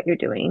people by what you're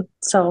doing.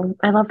 So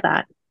I love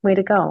that. Way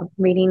to go.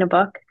 Reading a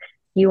book,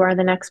 you are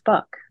the next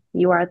book.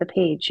 You are the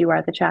page. You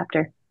are the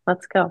chapter.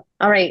 Let's go.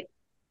 All right.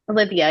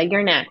 Olivia,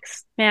 you're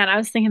next. Man, I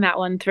was thinking that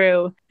one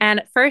through.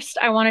 And at first,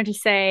 I wanted to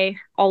say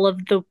all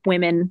of the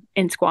women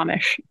in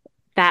Squamish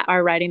that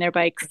are riding their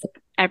bikes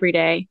every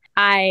day.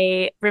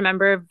 I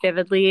remember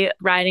vividly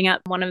riding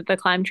up one of the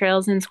climb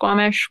trails in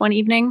Squamish one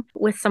evening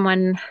with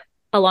someone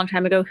a long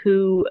time ago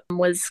who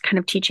was kind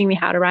of teaching me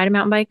how to ride a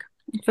mountain bike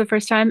for the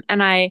first time.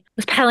 And I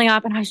was pedaling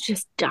up and I was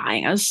just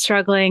dying. I was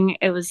struggling.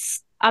 It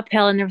was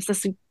uphill and there was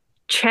this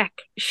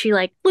chick. She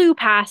like flew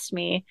past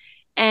me.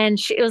 And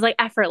it was like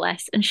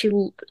effortless. And she,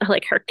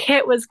 like, her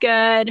kit was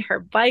good.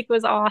 Her bike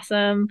was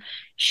awesome.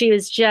 She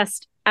was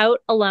just out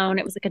alone.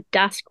 It was like a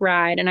dusk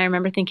ride. And I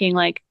remember thinking,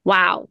 like,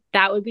 wow,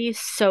 that would be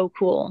so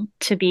cool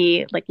to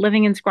be like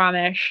living in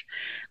Squamish,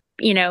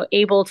 you know,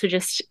 able to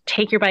just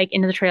take your bike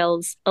into the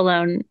trails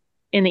alone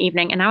in the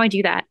evening. And now I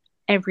do that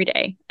every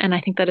day. And I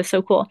think that is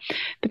so cool.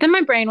 But then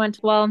my brain went,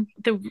 well,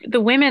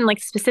 the women,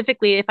 like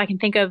specifically, if I can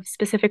think of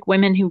specific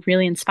women who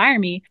really inspire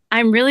me,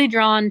 I'm really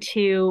drawn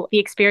to the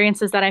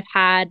experiences that I've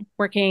had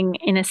working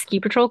in a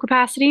ski patrol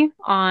capacity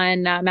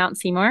on Mount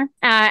Seymour.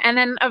 And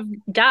then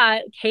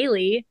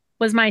Kaylee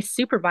was my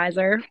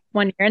supervisor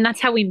one year, and that's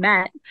how we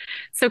met.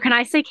 So can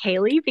I say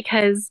Kaylee?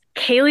 Because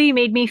Kaylee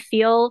made me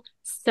feel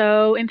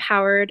so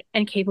empowered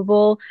and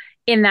capable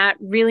in that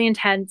really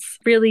intense,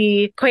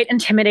 really quite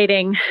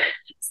intimidating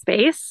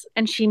space.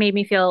 And she made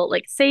me feel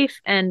like safe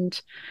and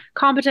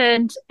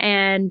competent,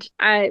 and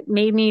it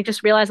made me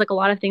just realize like a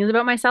lot of things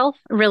about myself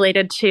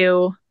related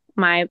to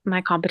my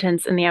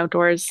competence in the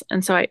outdoors.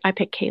 And so I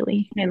picked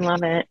Kaylee. I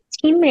love it.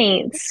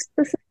 Teammates,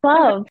 this is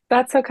love.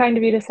 That's so kind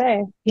of you to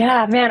say.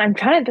 Yeah, man,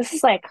 this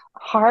is like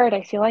hard.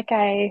 I feel like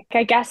I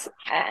guess,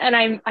 and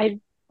I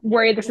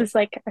worry this is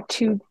like a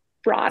too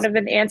broad of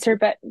an answer,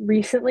 but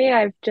recently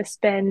I've just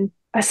been,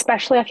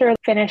 especially after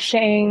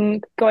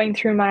going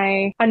through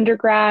my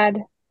undergrad,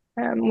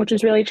 which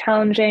was really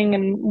challenging,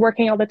 and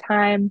working all the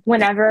time.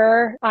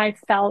 Whenever I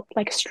felt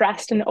like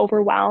stressed and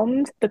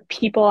overwhelmed, the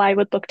people I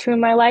would look to in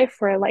my life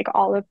were like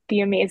all of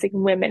the amazing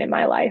women in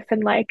my life.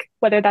 And like,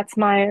 whether that's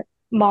my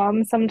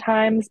mom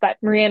sometimes, but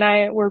Maria and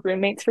I were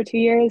roommates for 2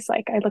 years.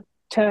 Like I looked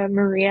to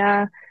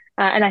Maria,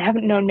 and I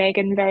haven't known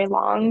Megan very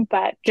long,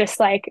 but just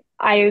like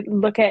I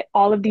look at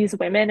all of these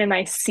women and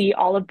I see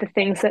all of the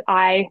things that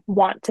I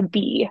want to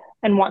be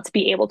and want to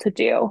be able to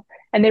do.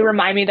 And they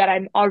remind me that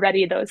I'm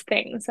already those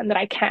things and that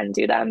I can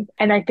do them.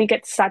 And I think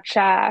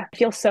I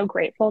feel so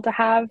grateful to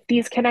have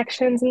these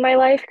connections in my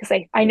life, because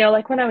I know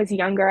like when I was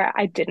younger,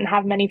 I didn't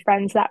have many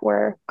friends that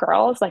were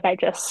girls. Like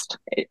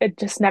it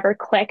just never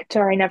clicked,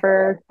 or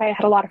I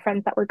had a lot of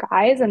friends that were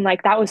guys, and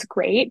like that was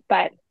great.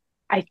 But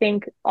I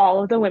think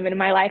all of the women in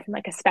my life, and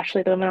like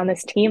especially the women on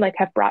this team, like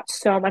have brought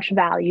so much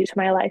value to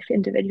my life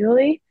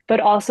individually, but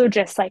also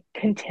just like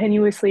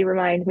continuously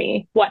remind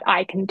me what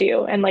I can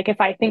do. And like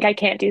if I think I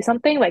can't do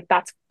something, like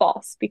that's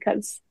false,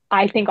 because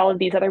I think all of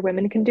these other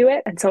women can do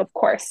it. And so of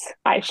course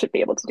I should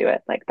be able to do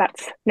it. Like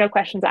that's no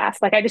questions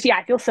asked. Like I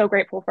feel so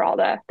grateful for all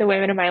the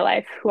women in my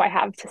life who I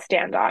have to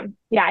stand on.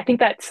 Yeah, I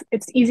think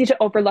it's easy to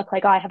overlook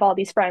like, oh, I have all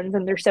these friends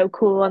and they're so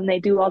cool and they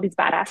do all these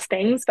badass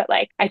things. But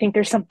like I think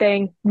there's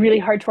something really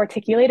hard to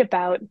articulate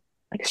about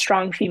like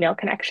strong female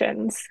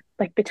connections,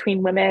 like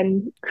between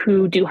women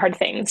who do hard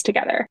things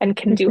together and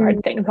can do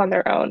hard things on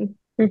their own.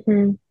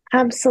 Mm-hmm.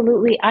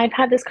 Absolutely. I've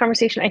had this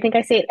conversation. I think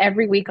I say it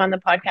every week on the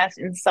podcast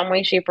in some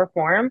way, shape, or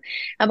form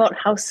about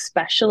how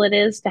special it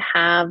is to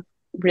have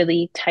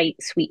really tight,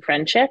 sweet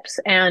friendships.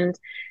 And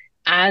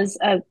as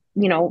a,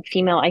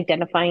 female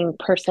identifying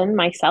person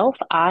myself,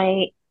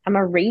 I am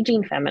a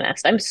raging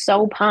feminist. I'm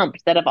so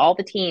pumped that of all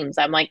the teams,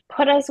 I'm like,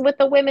 put us with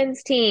the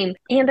women's team.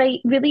 And I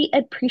really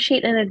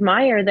appreciate and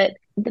admire that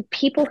the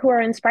people who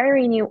are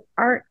inspiring you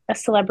aren't a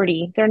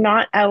celebrity. They're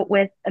not out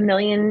with a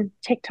million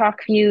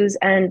TikTok views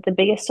and the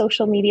biggest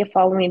social media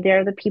following.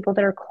 They're the people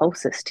that are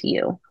closest to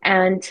you.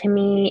 And to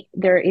me,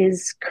 there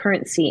is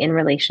currency in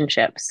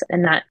relationships,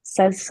 and that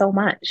says so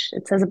much.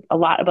 It says a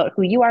lot about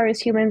who you are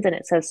as humans, and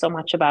it says so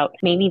much about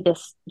maybe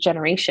this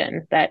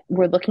generation that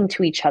we're looking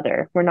to each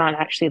other. We're not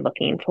actually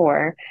looking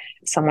for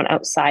someone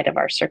outside of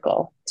our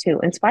circle to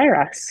inspire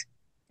us.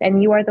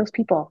 And you are those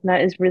people.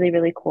 That is really,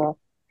 really cool.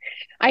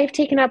 I have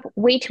taken up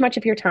way too much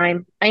of your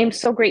time. I am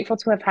so grateful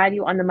to have had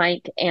you on the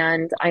mic,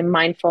 and I'm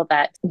mindful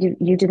that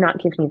you did not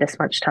give me this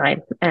much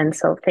time. And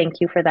so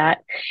thank you for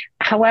that.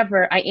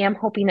 However, I am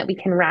hoping that we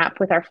can wrap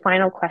with our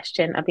final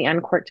question of the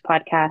Uncorked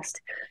podcast.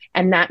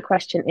 And that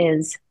question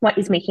is, what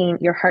is making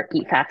your heart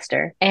beat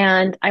faster?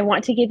 And I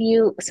want to give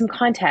you some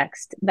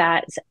context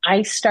that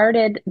I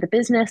started the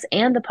business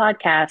and the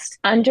podcast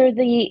under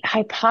the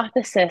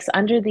hypothesis,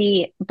 under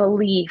the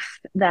belief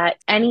that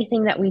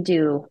anything that we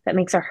do that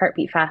makes our heart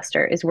beat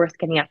faster is worth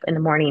getting up in the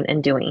morning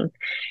and doing.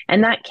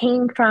 And that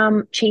came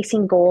from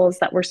chasing goals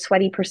that were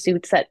sweaty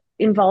pursuits that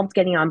involved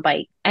getting on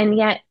bike. And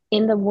yet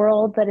in the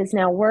world that is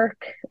now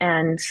work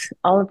and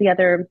all of the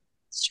other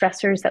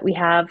stressors that we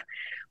have,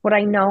 what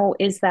I know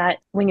is that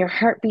when your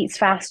heart beats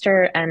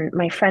faster, and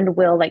my friend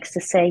Will likes to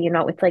say,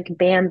 it's like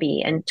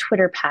Bambi and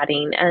Twitter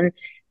padding. And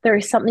there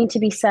is something to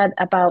be said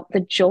about the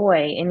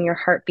joy in your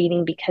heart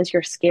beating because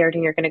you're scared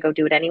and you're going to go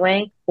do it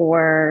anyway,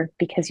 or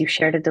because you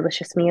shared a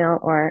delicious meal,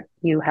 or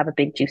you have a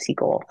big juicy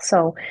goal.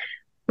 So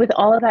with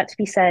all of that to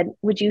be said,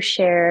 would you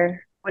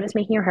share what is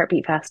making your heart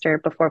beat faster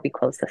before we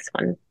close this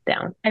one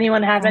down?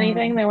 Anyone have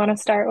anything they want to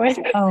start with?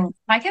 Oh,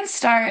 I can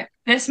start.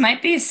 This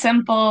might be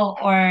simple,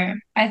 or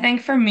I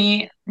think for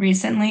me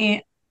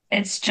recently,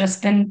 it's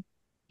just been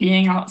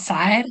being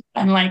outside.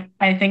 And like,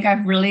 I think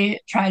I've really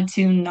tried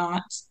to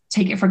not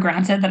take it for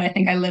granted that I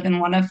think I live in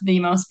one of the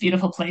most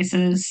beautiful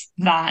places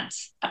that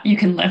you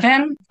can live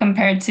in,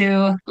 compared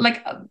to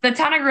like the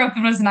town I grew up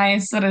in was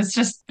nice, but it's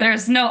just,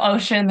 there's no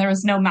ocean, there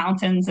was no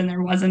mountains, and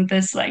there wasn't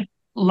this like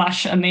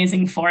lush,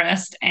 amazing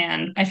forest.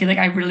 And I feel like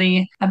I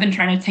really have been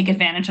trying to take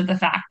advantage of the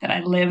fact that I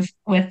live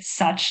with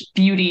such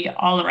beauty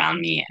all around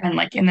me, and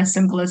like in the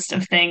simplest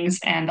of things,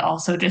 and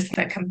also just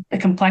the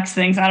complex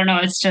things. I don't know.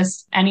 It's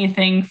just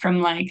anything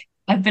from like,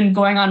 I've been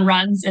going on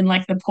runs in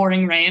like the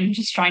pouring rain,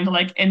 just trying to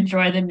like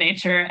enjoy the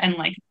nature. And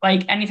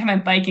like anytime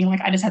I'm biking,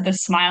 like I just have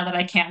this smile that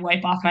I can't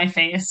wipe off my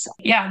face.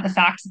 Yeah, the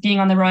fact being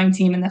on the rowing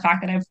team, and the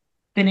fact that I've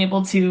been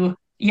able to,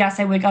 yes,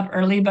 I wake up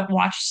early, but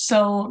watch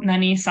so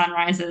many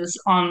sunrises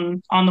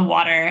on the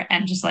water,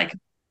 and just like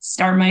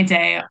start my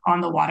day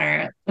on the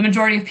water. The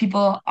majority of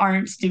people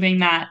aren't doing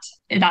that.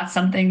 That's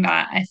something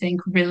that I think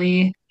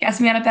really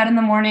gets me out of bed in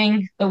the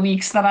morning. The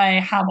weeks that I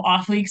have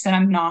off weeks and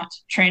I'm not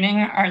training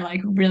are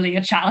like really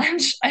a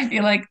challenge, I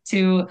feel like,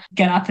 to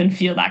get up and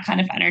feel that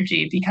kind of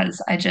energy,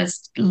 because I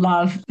just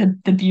love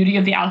the beauty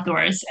of the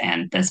outdoors,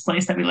 and this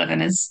place that we live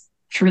in is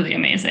truly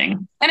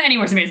amazing. And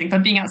anywhere's amazing,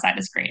 but being outside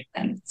is great.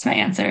 And it's my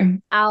answer.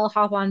 I'll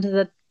hop on to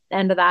the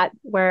end of that,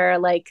 where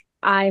like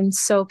I'm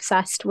so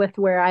obsessed with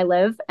where I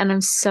live, and I'm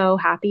so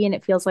happy, and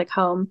it feels like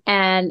home.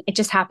 And it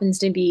just happens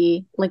to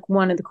be like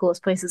one of the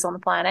coolest places on the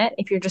planet.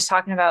 If you're just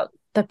talking about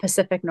the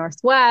Pacific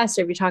Northwest,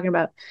 or if you're talking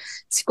about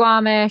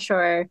Squamish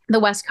or the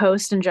West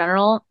Coast in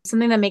general,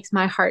 something that makes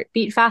my heart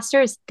beat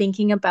faster is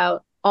thinking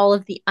about all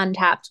of the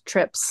untapped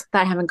trips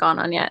that I haven't gone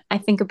on yet. I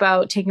think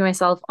about taking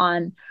myself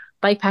on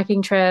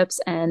bikepacking trips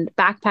and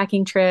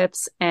backpacking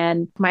trips,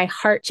 and my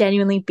heart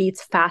genuinely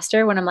beats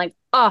faster when I'm like,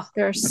 oh,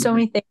 there are so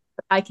many things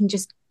that I can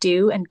just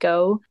do and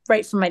go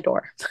right from my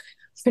door,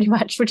 pretty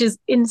much, which is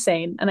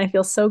insane. And I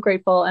feel so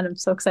grateful, and I'm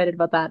so excited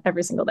about that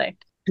every single day.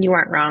 You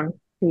aren't wrong.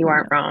 You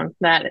aren't wrong.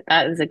 That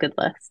is a good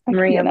list.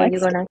 Maria, will you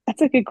go next?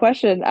 That's a good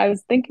question. I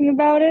was thinking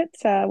about it.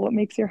 What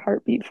makes your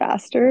heart beat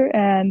faster?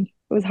 And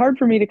it was hard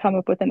for me to come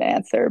up with an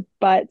answer.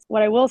 But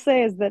what I will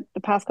say is that the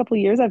past couple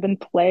of years, I've been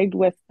plagued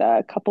with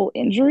a couple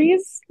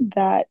injuries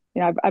that,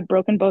 I've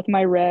broken both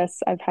my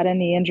wrists. I've had a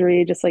knee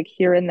injury, just like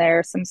here and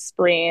there, some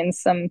sprains,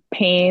 some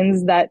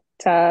pains that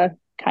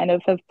kind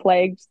of have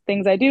plagued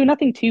things I do.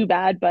 Nothing too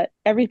bad, but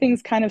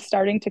everything's kind of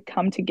starting to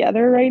come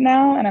together right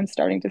now. And I'm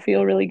starting to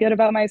feel really good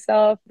about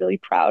myself, really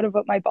proud of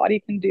what my body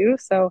can do.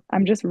 So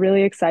I'm just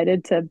really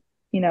excited to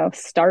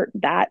start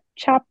that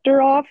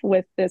chapter off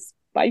with this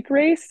bike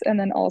race, and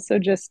then also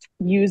just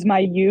use my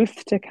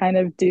youth to kind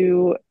of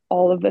do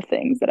all of the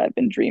things that I've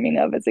been dreaming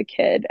of as a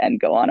kid and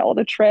go on all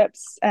the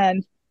trips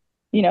and,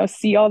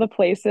 see all the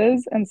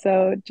places. And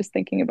so just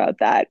thinking about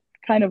that,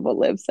 kind of what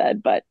Liv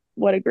said, but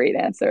what a great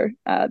answer.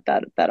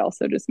 That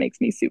also just makes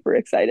me super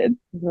excited.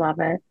 Love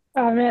it.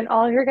 Oh man,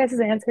 all of your guys'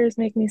 answers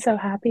make me so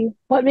happy.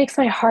 What makes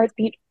my heart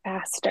beat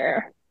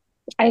faster?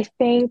 I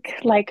think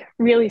like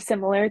really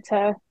similar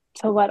to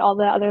what all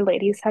the other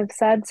ladies have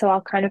said, so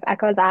I'll kind of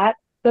echo that.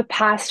 The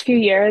past few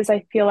years,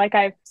 I feel like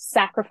I've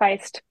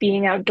sacrificed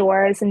being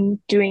outdoors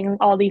and doing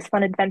all these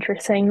fun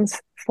adventurous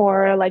things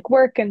for like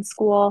work and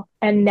school.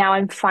 And now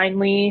I'm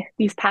finally,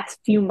 these past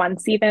few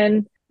months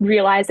even,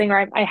 realizing,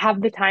 or I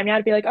have the time now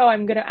to be like, oh,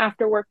 I'm going to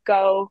after work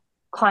go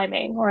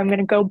climbing, or I'm going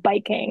to go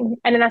biking.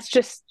 And then that's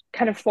just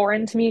kind of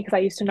foreign to me because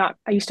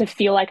I used to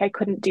feel like I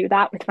couldn't do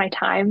that with my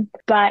time.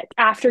 But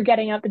after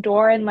getting out the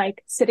door and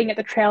like sitting at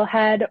the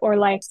trailhead or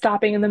like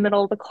stopping in the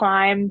middle of the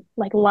climb,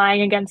 like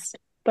lying against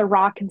the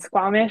rock in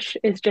Squamish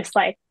is just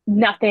like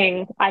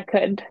nothing I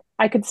could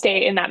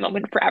stay in that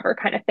moment forever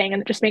kind of thing.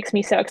 And it just makes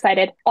me so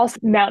excited. Also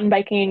mountain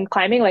biking,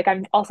 climbing, like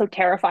I'm also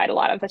terrified a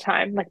lot of the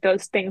time. Like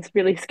those things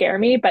really scare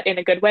me, but in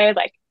a good way,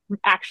 like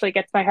actually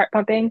gets my heart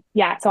pumping.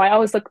 Yeah. So I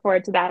always look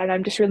forward to that. And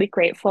I'm just really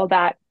grateful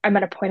that I'm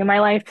at a point in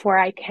my life where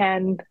I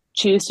can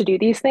choose to do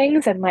these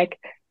things. And like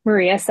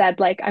Maria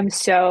said, like I'm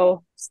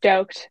so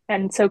stoked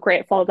and so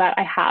grateful that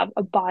I have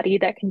a body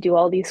that can do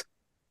all these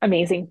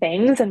amazing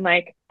things. And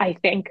like, I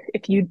think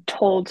if you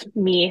told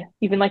me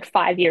even like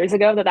 5 years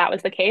ago that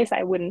was the case,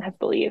 I wouldn't have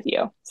believed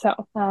you.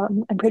 So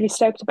I'm pretty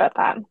stoked about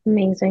that.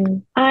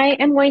 Amazing. I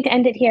am going to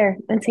end it here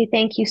and say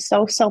thank you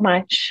so, so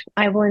much.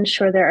 I will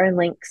ensure there are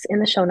links in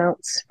the show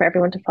notes for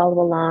everyone to follow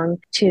along,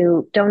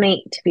 to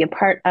donate, to be a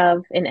part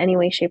of in any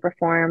way, shape, or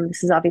form.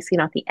 This is obviously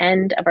not the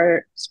end of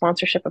our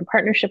sponsorship and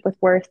partnership with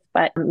Worth,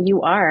 but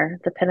you are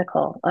the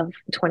pinnacle of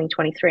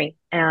 2023,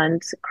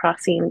 and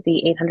crossing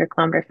the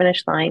 800-kilometer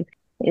finish line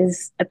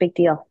is a big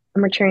deal.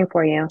 And we're cheering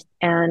for you.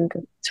 And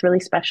it's really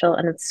special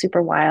and it's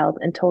super wild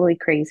and totally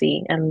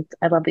crazy. And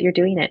I love that you're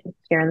doing it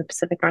here in the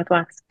Pacific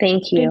Northwest.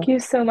 Thank you. Thank you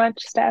so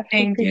much, Steph.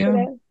 Thank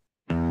you.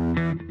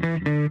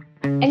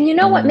 And you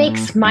know what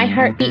makes my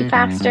heart beat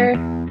faster?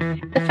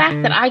 The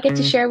fact that I get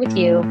to share with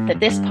you that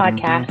this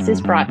podcast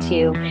is brought to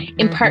you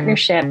in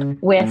partnership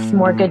with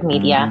More Good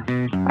Media.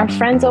 Our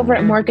friends over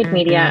at More Good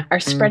Media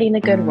are spreading the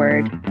good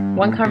word,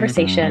 one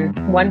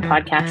conversation, one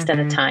podcast at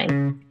a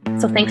time.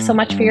 So thanks so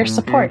much for your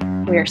support.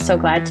 We are so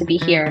glad to be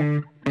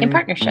here in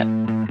partnership.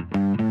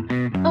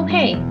 Oh,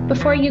 hey,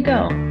 before you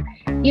go,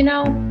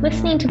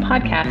 listening to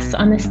podcasts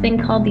on this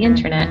thing called the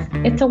internet,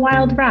 it's a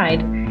wild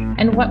ride.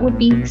 And what would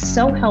be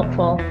so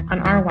helpful on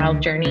our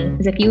wild journey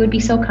is if you would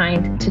be so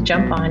kind to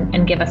jump on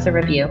and give us a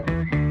review.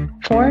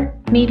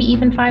 4, maybe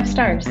even 5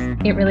 stars.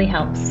 It really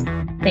helps.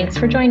 Thanks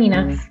for joining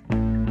us.